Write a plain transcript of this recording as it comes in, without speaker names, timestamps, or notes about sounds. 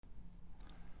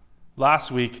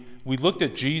Last week, we looked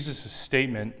at Jesus'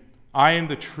 statement, "I am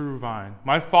the true vine.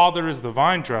 My Father is the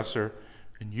vine dresser,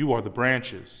 and you are the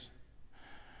branches."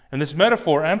 And this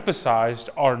metaphor emphasized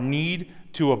our need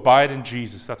to abide in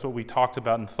Jesus. That's what we talked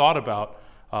about and thought about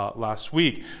last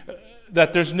week.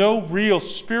 That there's no real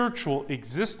spiritual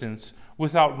existence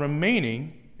without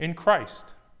remaining in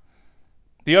Christ.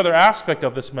 The other aspect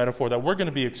of this metaphor that we're going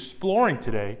to be exploring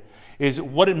today is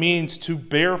what it means to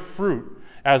bear fruit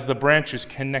as the branch is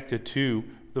connected to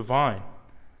the vine.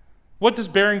 What does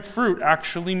bearing fruit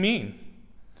actually mean?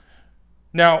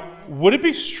 Now, would it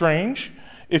be strange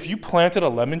if you planted a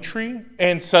lemon tree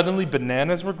and suddenly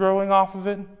bananas were growing off of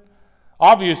it?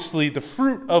 Obviously, the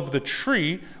fruit of the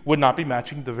tree would not be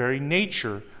matching the very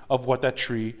nature of what that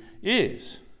tree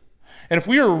is. And if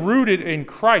we are rooted in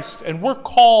Christ and we're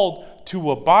called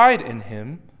to abide in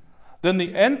Him, then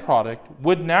the end product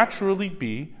would naturally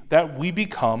be that we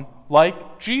become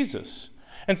like Jesus.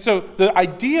 And so the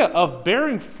idea of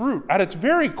bearing fruit at its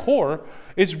very core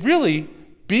is really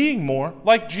being more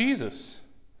like Jesus.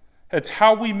 It's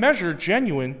how we measure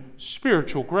genuine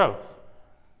spiritual growth.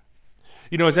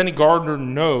 You know, as any gardener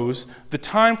knows, the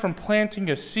time from planting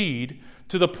a seed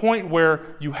to the point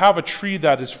where you have a tree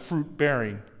that is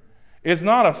fruit-bearing is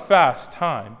not a fast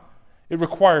time. It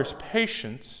requires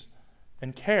patience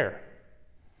and care.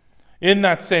 In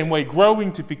that same way,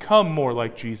 growing to become more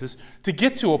like Jesus, to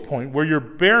get to a point where you're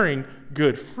bearing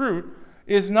good fruit,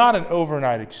 is not an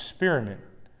overnight experiment.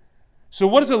 So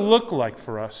what does it look like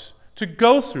for us to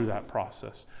go through that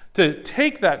process, to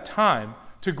take that time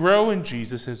to grow in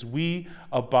Jesus as we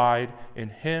abide in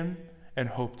Him and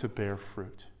hope to bear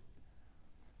fruit?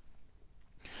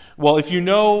 Well, if you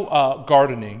know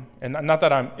gardening, and not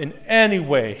that I'm in any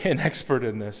way an expert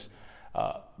in this,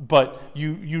 but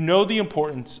you know the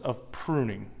importance of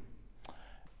pruning.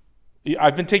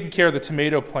 I've been taking care of the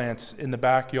tomato plants in the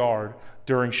backyard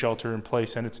during shelter in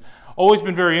place, and it's always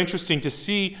been very interesting to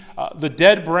see the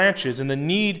dead branches and the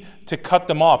need to cut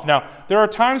them off. Now, there are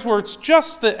times where it's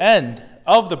just the end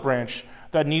of the branch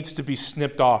that needs to be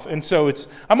snipped off, and so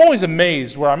I'm always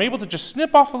amazed where I'm able to just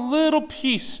snip off a little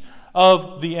piece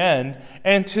of the end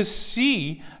and to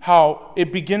see how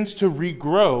it begins to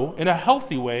regrow in a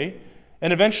healthy way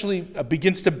and eventually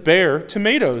begins to bear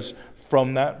tomatoes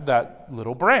from that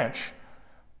little branch.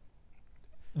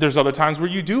 There's other times where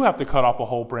you do have to cut off a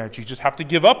whole branch. You just have to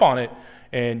give up on it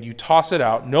and you toss it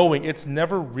out knowing it's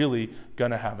never really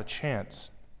going to have a chance.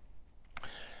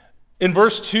 In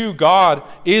verse 2, God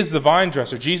is the vine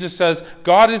dresser. Jesus says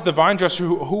God is the vine dresser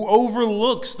who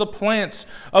overlooks the plants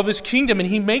of His kingdom, and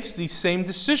He makes these same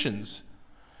decisions.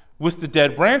 With the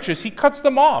dead branches, He cuts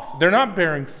them off. They're not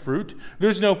bearing fruit.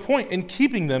 There's no point in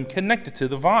keeping them connected to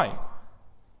the vine.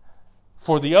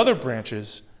 For the other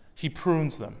branches, He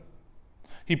prunes them.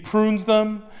 He prunes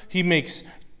them. He makes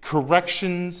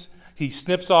corrections. He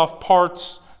snips off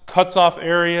parts, cuts off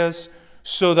areas,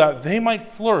 so that they might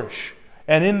flourish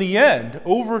and in the end,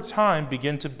 over time,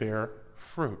 begin to bear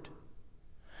fruit.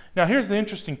 Now, here's the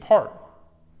interesting part.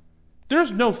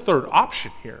 There's no third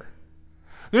option here.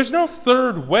 There's no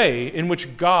third way in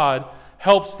which God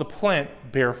helps the plant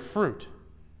bear fruit.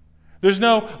 There's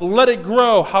no let it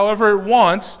grow however it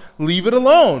wants, leave it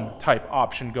alone type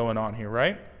option going on here,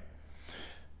 right?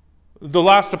 The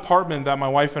last apartment that my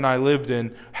wife and I lived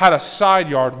in had a side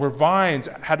yard where vines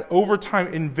had over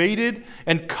time invaded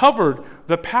and covered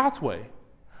the pathway,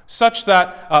 such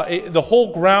that the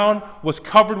whole ground was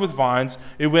covered with vines.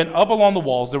 It went up along the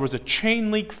walls. There was a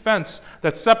chain link fence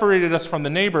that separated us from the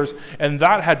neighbors, and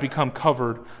that had become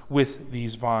covered with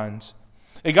these vines.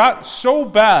 It got so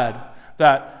bad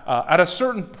that at a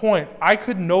certain point, I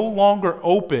could no longer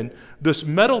open this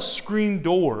metal screen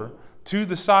door to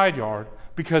the side yard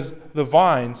because the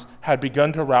vines had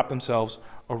begun to wrap themselves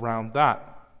around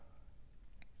that.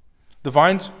 The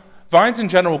vines in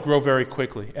general grow very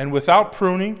quickly, and without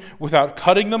pruning, without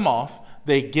cutting them off,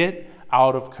 they get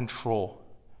out of control.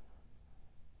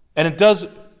 And it does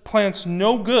plants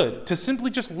no good to simply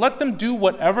just let them do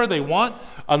whatever they want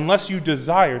unless you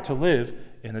desire to live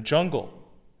in a jungle.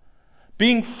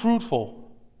 Being fruitful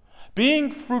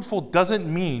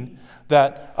doesn't mean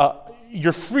that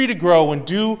you're free to grow and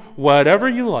do whatever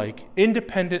you like,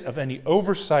 independent of any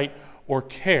oversight or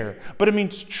care. But it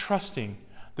means trusting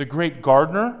the great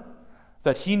gardener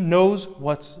that He knows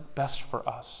what's best for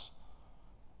us.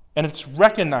 And it's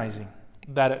recognizing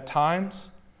that at times,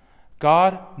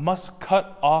 God must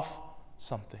cut off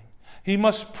something. He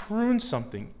must prune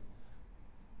something,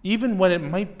 even when it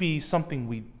might be something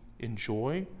we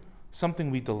enjoy,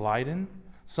 something we delight in,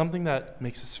 something that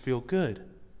makes us feel good.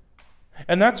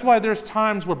 And that's why there's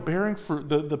times where bearing fruit,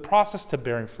 the process to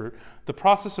bearing fruit, the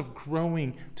process of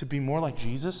growing to be more like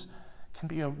Jesus can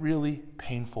be a really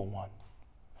painful one.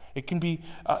 It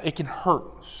can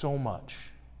hurt so much.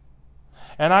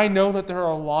 And I know that there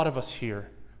are a lot of us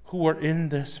here who are in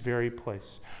this very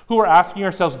place, who are asking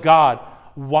ourselves, God,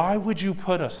 why would you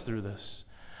put us through this?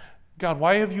 God,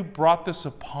 why have you brought this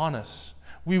upon us?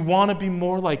 We want to be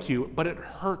more like you, but it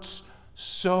hurts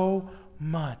so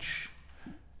much.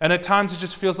 And at times it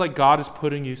just feels like God is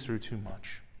putting you through too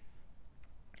much.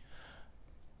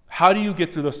 How do you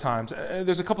get through those times?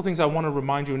 There's a couple things I want to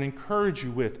remind you and encourage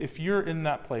you with if you're in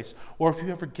that place, or if you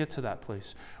ever get to that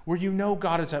place where you know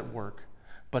God is at work,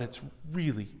 but it's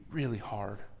really, really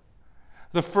hard.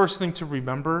 The first thing to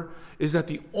remember is that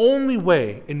the only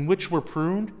way in which we're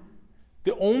pruned,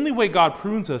 the only way God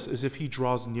prunes us is if he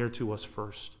draws near to us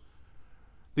first.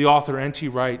 The author N.T.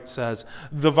 Wright says,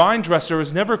 "The vine dresser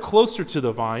is never closer to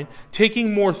the vine,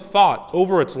 taking more thought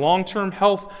over its long-term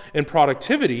health and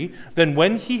productivity than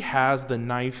when he has the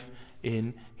knife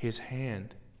in his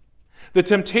hand." The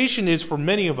temptation is for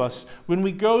many of us, when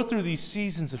we go through these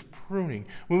seasons of pruning,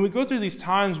 when we go through these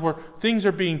times where things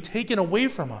are being taken away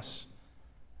from us,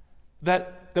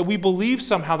 that we believe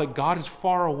somehow that God is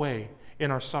far away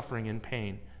in our suffering and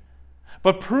pain.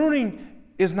 But pruning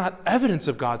is not evidence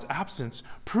of God's absence.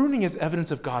 Pruning is evidence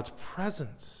of God's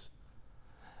presence.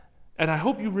 And I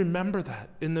hope you remember that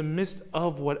in the midst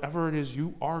of whatever it is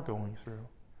you are going through.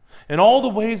 And all the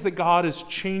ways that God is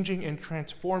changing and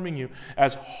transforming you,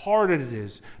 as hard as it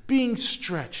is, being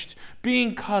stretched,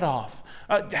 being cut off,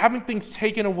 having things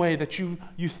taken away that you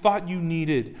thought you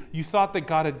needed, you thought that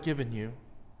God had given you,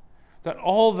 that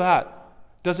all that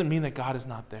doesn't mean that God is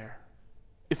not there.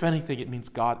 If anything, it means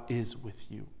God is with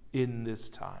you in this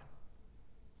time.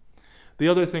 The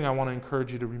other thing I want to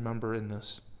encourage you to remember in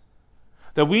this,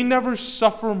 that we never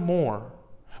suffer more,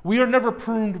 we are never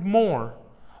pruned more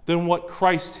than what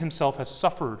Christ himself has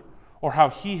suffered or how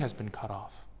he has been cut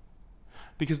off.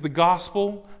 Because the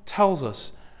gospel tells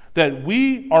us that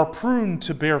we are pruned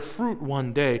to bear fruit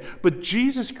one day, but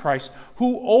Jesus Christ,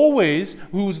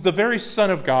 who's the very Son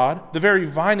of God, the very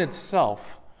vine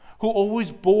itself, who always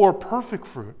bore perfect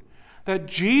fruit, that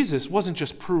Jesus wasn't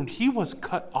just pruned, he was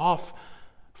cut off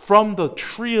from the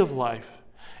tree of life,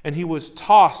 and he was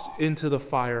tossed into the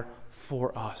fire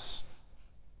for us.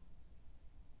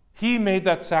 He made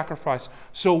that sacrifice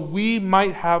so we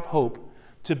might have hope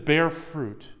to bear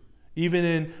fruit, even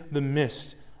in the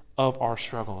midst of our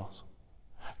struggles.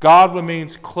 God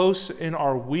remains close in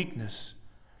our weakness,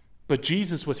 but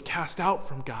Jesus was cast out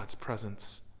from God's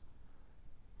presence.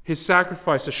 His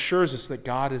sacrifice assures us that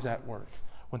God is at work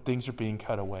when things are being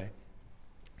cut away.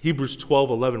 Hebrews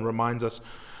 12:11 reminds us,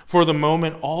 "For the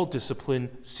moment all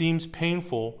discipline seems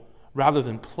painful rather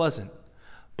than pleasant,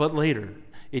 but later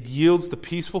it yields the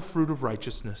peaceful fruit of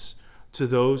righteousness to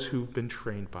those who've been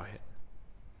trained by it."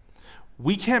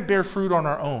 We can't bear fruit on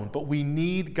our own, but we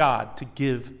need God to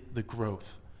give the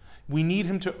growth. We need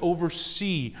him to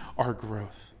oversee our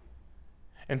growth.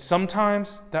 And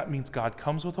sometimes that means God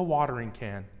comes with a watering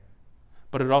can,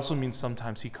 but it also means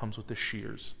sometimes he comes with the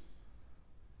shears.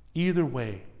 Either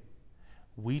way,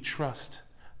 we trust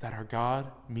that our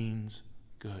God means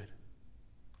good.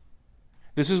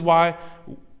 This is why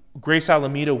Grace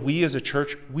Alameda, we as a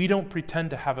church, we don't pretend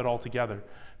to have it all together,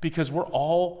 because we're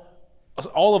all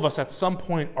of us at some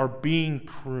point are being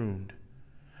pruned.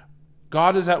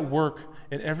 God is at work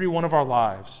in every one of our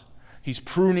lives. He's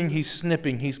pruning, he's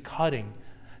snipping, he's cutting,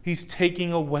 he's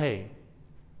taking away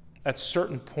at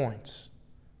certain points.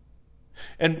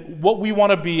 And what we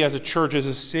want to be as a church is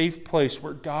a safe place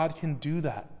where God can do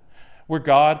that, where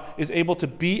God is able to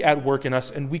be at work in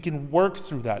us and we can work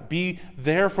through that, be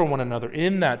there for one another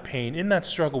in that pain, in that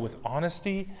struggle, with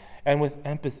honesty and with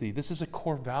empathy. This is a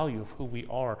core value of who we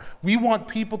are. We want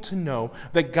people to know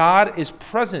that God is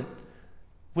present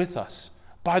with us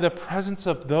by the presence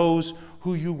of those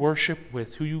who you worship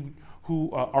with, who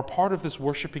are part of this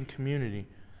worshiping community,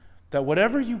 that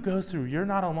whatever you go through, you're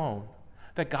not alone,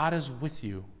 that God is with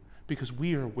you because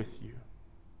we are with you.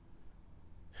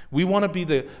 We want to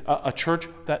be a church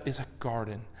that is a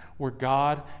garden where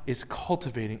God is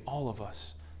cultivating all of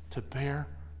us to bear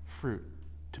fruit,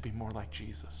 to be more like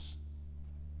Jesus.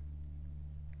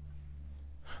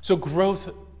 So growth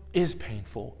is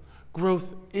painful.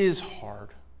 Growth is hard.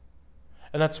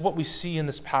 And that's what we see in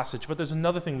this passage. But there's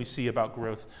another thing we see about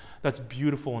growth that's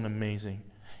beautiful and amazing.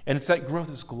 And it's that growth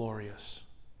is glorious.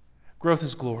 Growth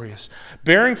is glorious.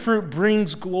 Bearing fruit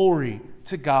brings glory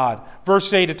to God.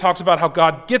 Verse 8, it talks about how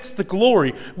God gets the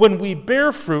glory when we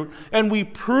bear fruit and we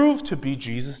prove to be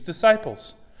Jesus'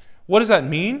 disciples. What does that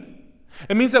mean?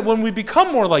 It means that when we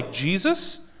become more like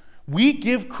Jesus, we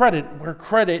give credit where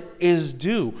credit is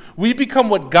due. We become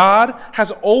what God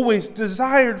has always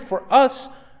desired for us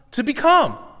to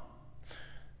become.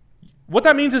 What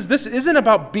that means is this isn't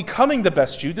about becoming the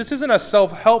best you. This isn't a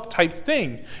self-help type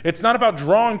thing. It's not about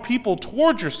drawing people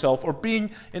towards yourself or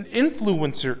being an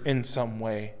influencer in some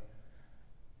way.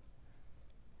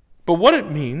 But what it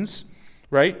means,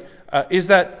 right, is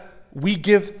that we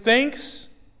give thanks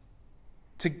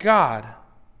to God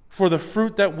for the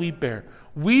fruit that we bear.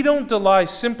 We don't delight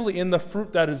simply in the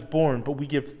fruit that is born, but we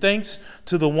give thanks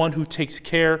to the one who takes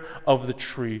care of the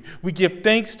tree. We give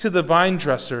thanks to the vine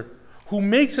dresser who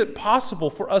makes it possible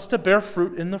for us to bear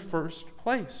fruit in the first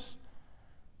place.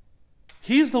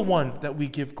 He's the one that we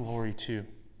give glory to.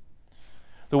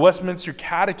 The Westminster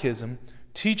Catechism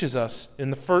teaches us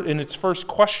in its first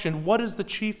question, what is the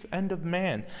chief end of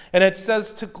man? And it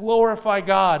says to glorify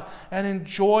God and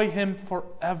enjoy him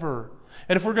forever.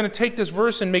 And if we're going to take this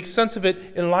verse and make sense of it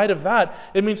in light of that,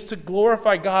 it means to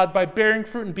glorify God by bearing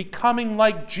fruit and becoming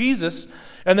like Jesus.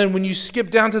 And then when you skip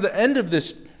down to the end of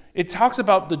this, it talks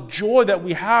about the joy that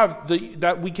we have,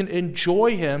 that we can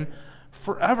enjoy him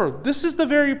forever. This is the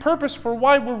very purpose for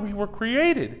why we were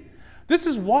created. This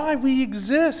is why we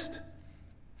exist.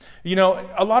 You know,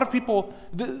 a lot of people,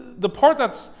 the part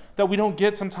that we don't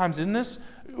get sometimes in this,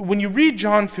 when you read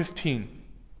John 15,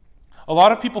 a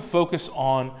lot of people focus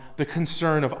on the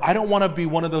concern of, I don't want to be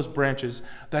one of those branches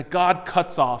that God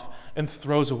cuts off and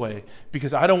throws away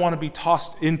because I don't want to be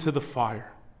tossed into the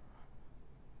fire.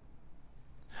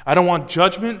 I don't want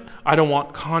judgment. I don't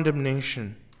want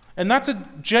condemnation. And that's a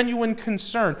genuine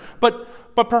concern. But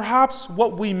perhaps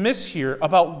what we miss here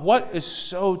about what is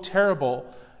so terrible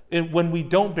when we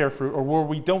don't bear fruit, or where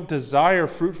we don't desire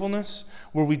fruitfulness,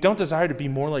 where we don't desire to be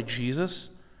more like Jesus,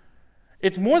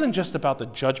 it's more than just about the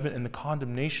judgment and the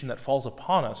condemnation that falls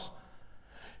upon us.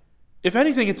 If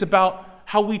anything, it's about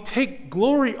how we take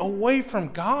glory away from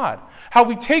God, how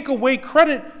we take away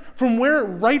credit from where it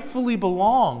rightfully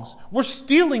belongs. We're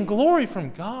stealing glory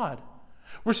from God.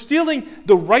 We're stealing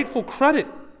the rightful credit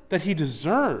that he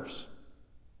deserves.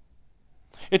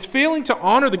 It's failing to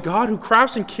honor the God who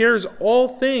crafts and cares all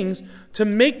things to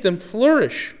make them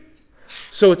flourish.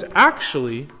 So it's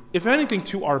actually, if anything,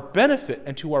 to our benefit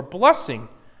and to our blessing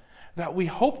that we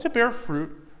hope to bear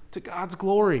fruit to God's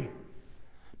glory.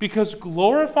 Because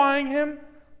glorifying him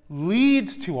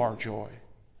leads to our joy.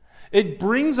 It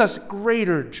brings us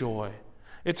greater joy.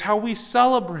 It's how we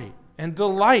celebrate and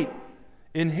delight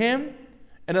in him,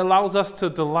 and allows us to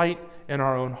delight in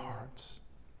our own hearts.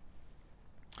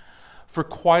 For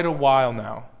quite a while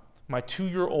now, my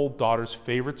 2-year-old daughter's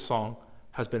favorite song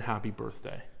has been Happy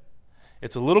Birthday.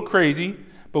 It's a little crazy,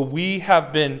 but we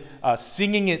have been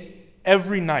singing it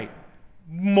every night,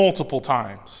 multiple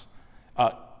times.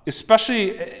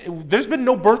 Especially, there's been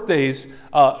no birthdays,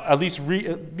 at least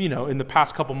in the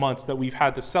past couple months that we've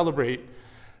had to celebrate.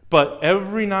 But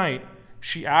every night,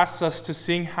 she asks us to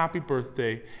sing Happy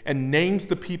Birthday and names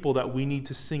the people that we need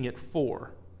to sing it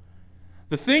for.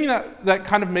 The thing that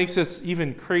kind of makes us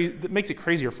that makes it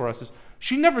crazier for us is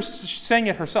she never sang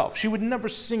it herself. She would never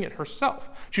sing it herself.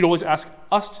 She'd always ask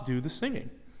us to do the singing.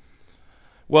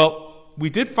 Well, we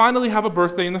did finally have a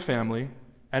birthday in the family,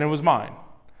 and it was mine.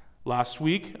 Last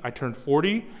week, I turned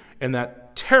 40, and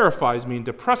that terrifies me and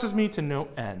depresses me to no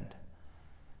end.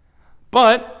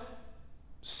 But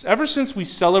ever since we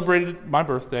celebrated my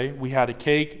birthday, we had a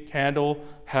cake, candle,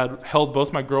 held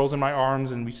both my girls in my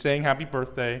arms, and we sang Happy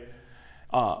Birthday.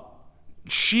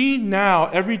 She now,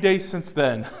 every day since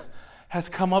then, has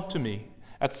come up to me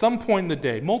at some point in the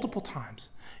day, multiple times,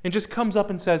 and just comes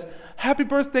up and says, Happy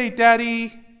Birthday,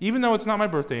 Daddy, even though it's not my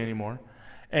birthday anymore.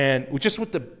 And just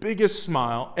with the biggest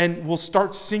smile, and will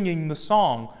start singing the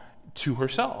song to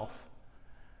herself.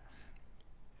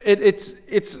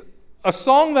 It's a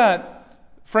song that,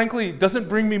 frankly, doesn't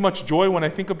bring me much joy when I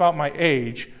think about my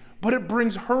age, but it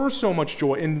brings her so much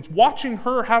joy. And watching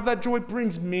her have that joy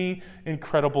brings me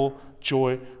incredible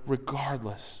joy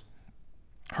regardless.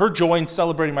 Her joy in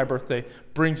celebrating my birthday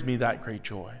brings me that great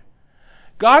joy.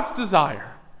 God's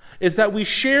desire is that we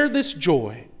share this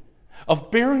joy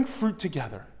of bearing fruit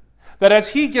together. That as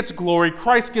he gets glory,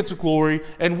 Christ gets glory,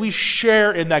 and we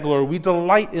share in that glory. We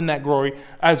delight in that glory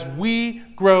as we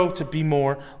grow to be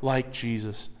more like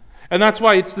Jesus. And that's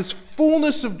why it's this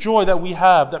fullness of joy that we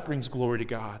have that brings glory to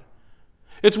God.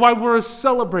 It's why we're a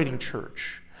celebrating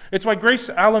church. It's why Grace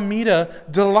Alameda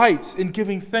delights in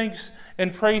giving thanks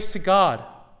and praise to God.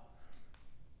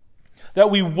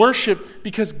 That we worship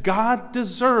because God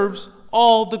deserves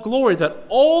all the glory, that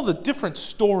all the different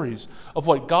stories of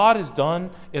what God has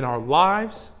done in our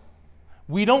lives,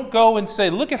 We don't go and say,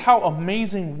 look at how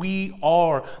amazing we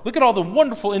are. Look at all the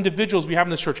wonderful individuals we have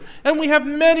in this church. And we have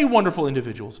many wonderful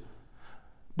individuals.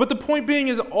 But the point being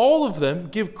is all of them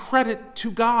give credit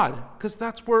to God, because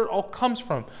that's where it all comes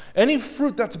from. Any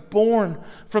fruit that's born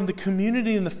from the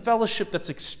community and the fellowship that's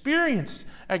experienced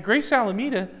at Grace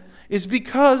Alameda is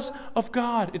because of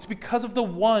God. It's because of the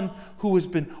one who has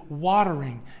been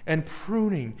watering and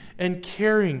pruning and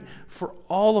caring for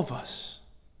all of us.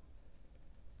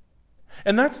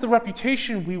 And that's the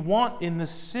reputation we want in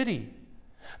this city.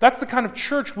 That's the kind of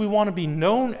church we want to be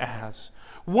known as.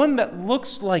 One that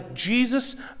looks like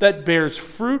Jesus, that bears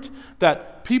fruit,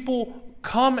 that people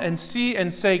come and see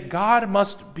and say, God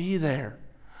must be there.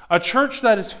 A church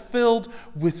that is filled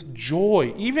with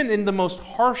joy, even in the most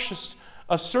harshest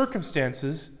of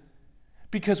circumstances,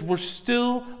 because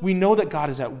we know that God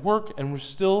is at work, and we're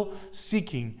still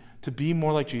seeking to be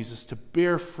more like Jesus, to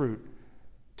bear fruit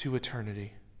to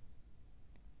eternity.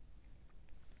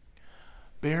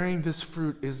 Bearing this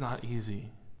fruit is not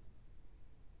easy.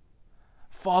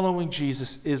 Following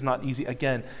Jesus is not easy.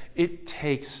 Again, it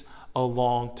takes a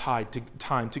long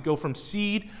time to go from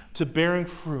seed to bearing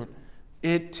fruit.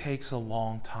 It takes a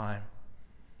long time.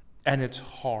 And it's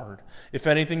hard. If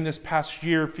anything, this past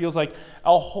year feels like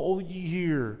a whole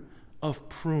year of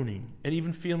pruning, and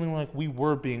even feeling like we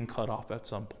were being cut off at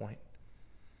some point.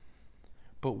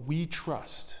 But we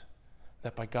trust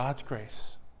that by God's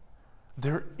grace,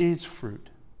 there is fruit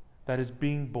that is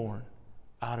being born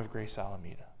out of Grace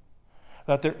Alameda.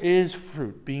 That there is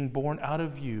fruit being born out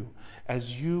of you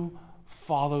as you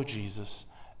follow Jesus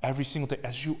every single day,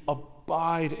 as you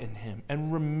abide in him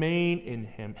and remain in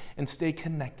him and stay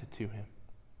connected to him.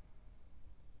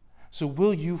 So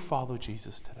will you follow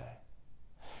Jesus today?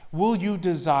 Will you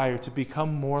desire to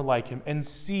become more like him and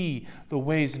see the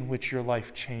ways in which your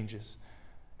life changes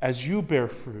as you bear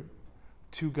fruit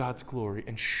to God's glory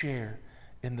and share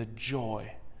in the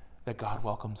joy that God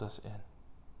welcomes us in?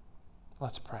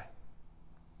 Let's pray.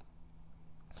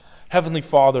 Heavenly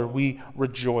Father, we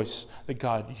rejoice that,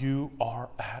 God, you are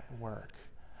at work.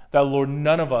 That, Lord,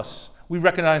 we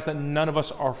recognize that none of us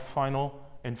are final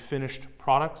and finished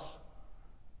products,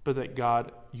 but that,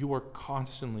 God, you are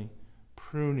constantly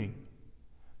pruning,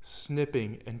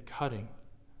 snipping, and cutting.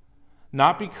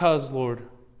 Not because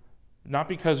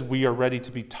we are ready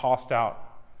to be tossed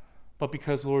out, but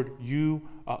because, Lord, you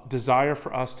desire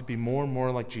for us to be more and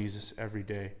more like Jesus every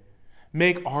day.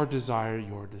 Make our desire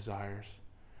your desires.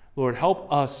 Lord,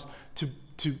 help us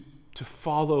to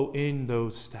follow in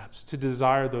those steps, to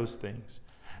desire those things.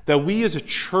 That we as a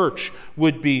church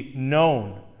would be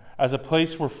known as a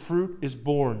place where fruit is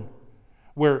born,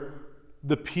 where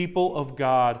the people of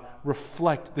God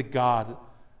reflect the God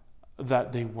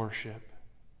that they worship.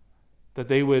 That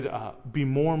they would be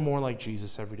more and more like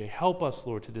Jesus every day. Help us,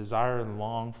 Lord, to desire and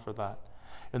long for that.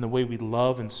 In the way we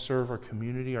love and serve our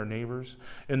community, our neighbors,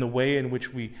 in the way in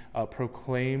which we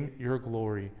proclaim your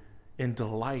glory and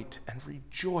delight and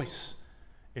rejoice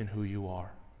in who you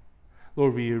are.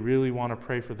 Lord, we really want to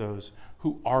pray for those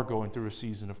who are going through a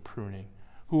season of pruning,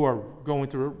 who are going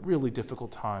through a really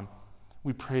difficult time.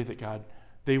 We pray that, God,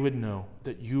 they would know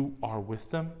that you are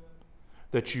with them,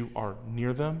 that you are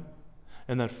near them,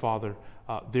 and that, Father,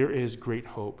 there is great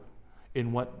hope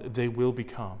in what they will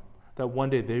become, that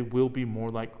one day they will be more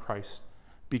like Christ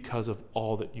because of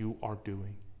all that you are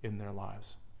doing in their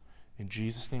lives. In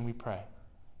Jesus' name we pray.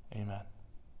 Amen.